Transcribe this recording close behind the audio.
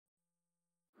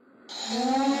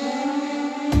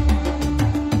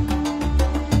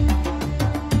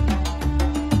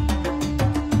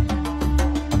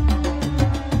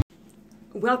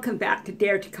Welcome back to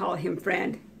Dare to Call Him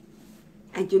Friend.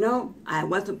 And you know, I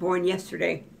wasn't born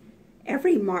yesterday.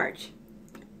 Every March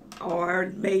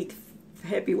or late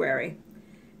February,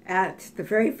 at the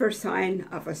very first sign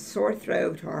of a sore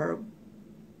throat or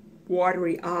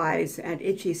watery eyes and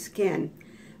itchy skin,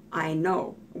 I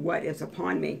know what is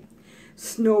upon me.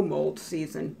 Snow mold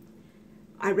season.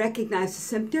 I recognize the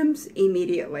symptoms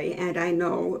immediately, and I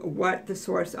know what the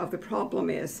source of the problem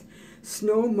is.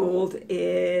 Snow mold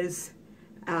is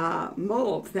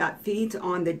mold that feeds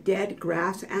on the dead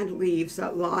grass and leaves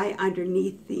that lie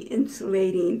underneath the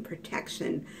insulating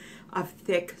protection of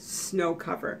thick snow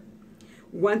cover.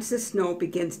 Once the snow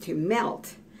begins to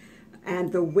melt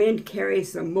and the wind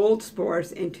carries the mold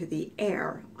spores into the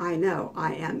air, I know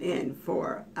I am in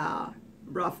for a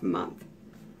rough month.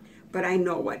 But I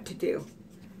know what to do.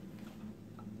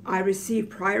 I received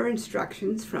prior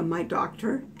instructions from my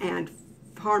doctor and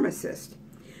pharmacist.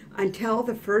 Until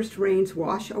the first rains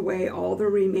wash away all the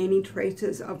remaining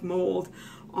traces of mold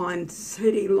on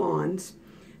city lawns,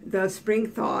 the spring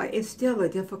thaw is still a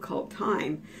difficult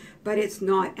time, but it's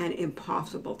not an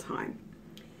impossible time.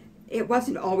 It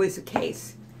wasn't always the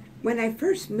case. When I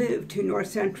first moved to north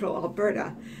central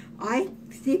Alberta, I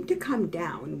seemed to come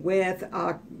down with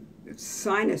a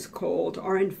sinus cold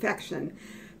or infection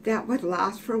that would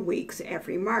last for weeks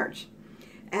every March.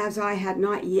 As I had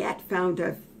not yet found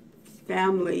a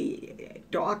family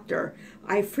doctor,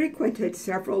 I frequented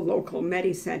several local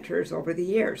medicenters over the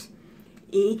years.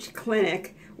 Each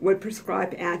clinic would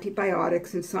prescribe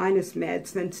antibiotics and sinus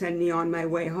meds, then send me on my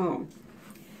way home.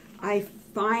 I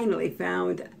finally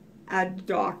found a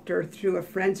doctor through a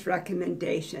friend's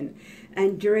recommendation,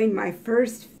 and during my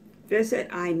first visit,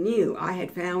 I knew I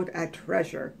had found a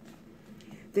treasure.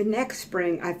 The next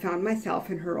spring, I found myself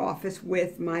in her office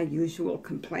with my usual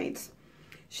complaints.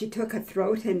 She took a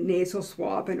throat and nasal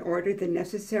swab and ordered the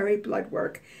necessary blood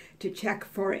work to check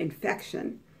for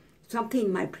infection,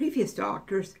 something my previous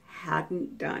doctors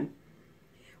hadn't done.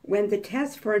 When the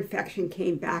test for infection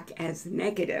came back as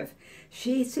negative,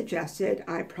 she suggested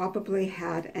I probably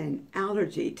had an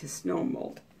allergy to snow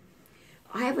mold.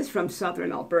 I was from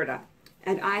southern Alberta,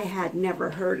 and I had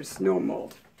never heard of snow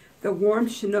mold. The warm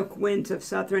Chinook winds of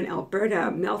southern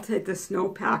Alberta melted the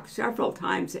snowpack several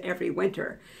times every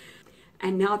winter.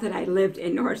 And now that I lived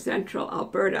in north central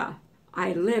Alberta,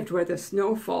 I lived where the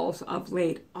snowfalls of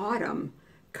late autumn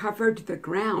covered the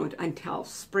ground until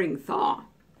spring thaw.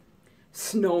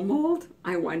 Snow mold?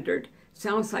 I wondered.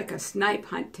 Sounds like a snipe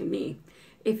hunt to me.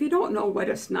 If you don't know what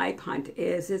a snipe hunt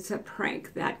is, it's a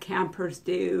prank that campers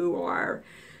do or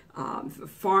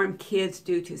farm kids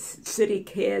do to city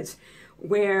kids,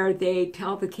 where they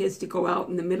tell the kids to go out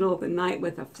in the middle of the night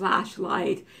with a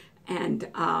flashlight and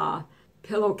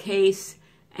pillowcase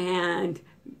and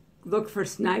look for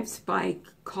snipes by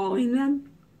calling them.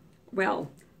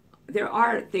 Well, there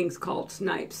are things called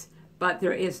snipes, but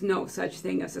there is no such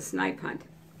thing as a snipe hunt.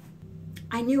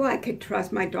 I knew I could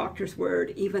trust my doctor's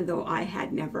word, even though I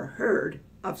had never heard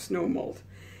of snow mold.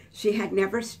 She had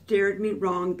never steered me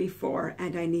wrong before,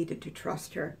 and I needed to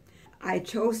trust her. I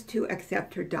chose to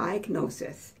accept her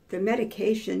diagnosis. The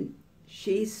medication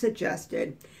she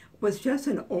suggested was just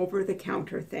an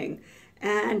over-the-counter thing,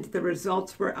 and the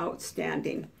results were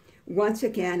outstanding. Once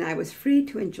again, I was free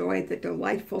to enjoy the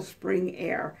delightful spring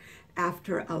air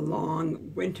after a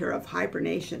long winter of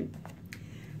hibernation.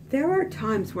 There are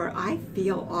times where I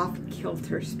feel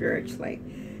off-kilter spiritually,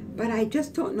 but I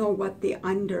just don't know what the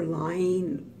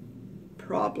underlying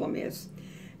problem is.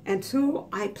 And so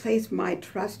I place my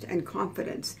trust and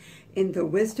confidence in the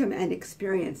wisdom and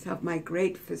experience of my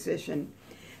great physician.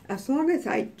 As long as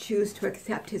I choose to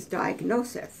accept his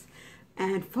diagnosis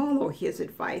and follow his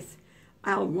advice,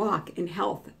 I'll walk in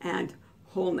health and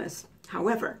wholeness.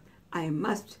 However, I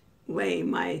must lay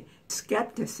my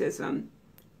skepticism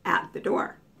at the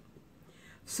door.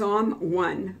 Psalm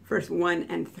 1, verse 1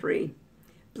 and 3.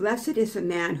 Blessed is the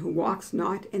man who walks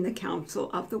not in the counsel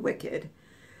of the wicked,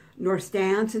 nor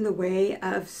stands in the way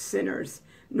of sinners,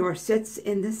 nor sits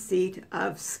in the seat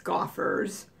of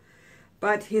scoffers.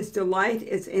 But his delight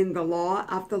is in the law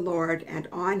of the Lord, and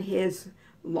on his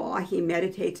law he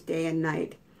meditates day and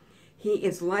night. He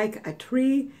is like a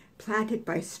tree planted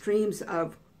by streams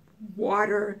of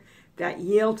water that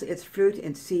yields its fruit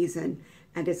in season,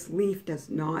 and its leaf does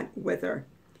not wither.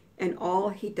 In all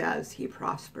he does, he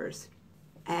prospers.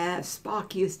 As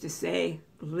Spock used to say,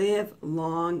 live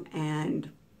long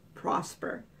and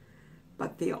prosper.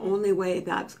 But the only way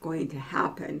that's going to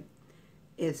happen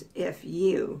is if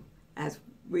you, as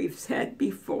we've said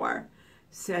before,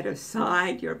 set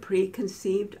aside your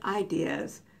preconceived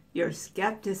ideas, your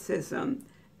skepticism,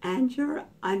 and your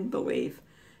unbelief,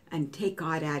 and take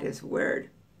God at His word.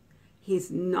 He's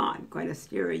not going to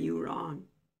steer you wrong.